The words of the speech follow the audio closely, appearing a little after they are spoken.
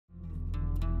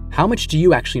How much do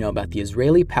you actually know about the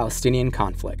Israeli-Palestinian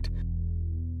conflict?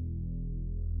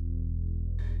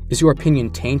 Is your opinion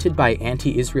tainted by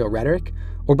anti-Israel rhetoric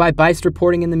or by biased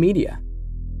reporting in the media?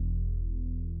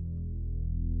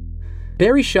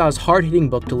 Barry Shaw's hard-hitting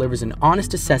book delivers an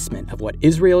honest assessment of what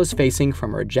Israel is facing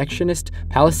from a rejectionist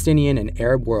Palestinian and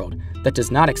Arab world that does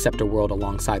not accept a world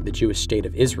alongside the Jewish state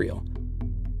of Israel.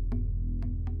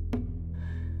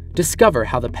 Discover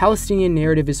how the Palestinian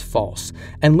narrative is false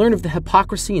and learn of the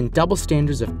hypocrisy and double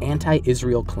standards of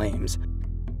anti-Israel claims.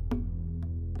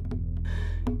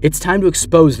 It's time to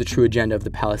expose the true agenda of the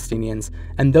Palestinians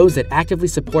and those that actively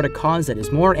support a cause that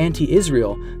is more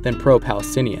anti-Israel than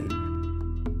pro-Palestinian.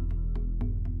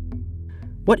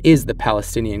 What is the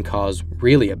Palestinian cause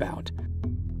really about?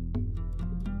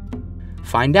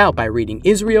 Find out by reading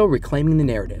Israel Reclaiming the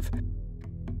Narrative.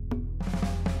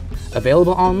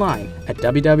 Available online at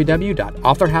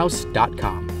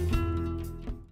www.authorhouse.com.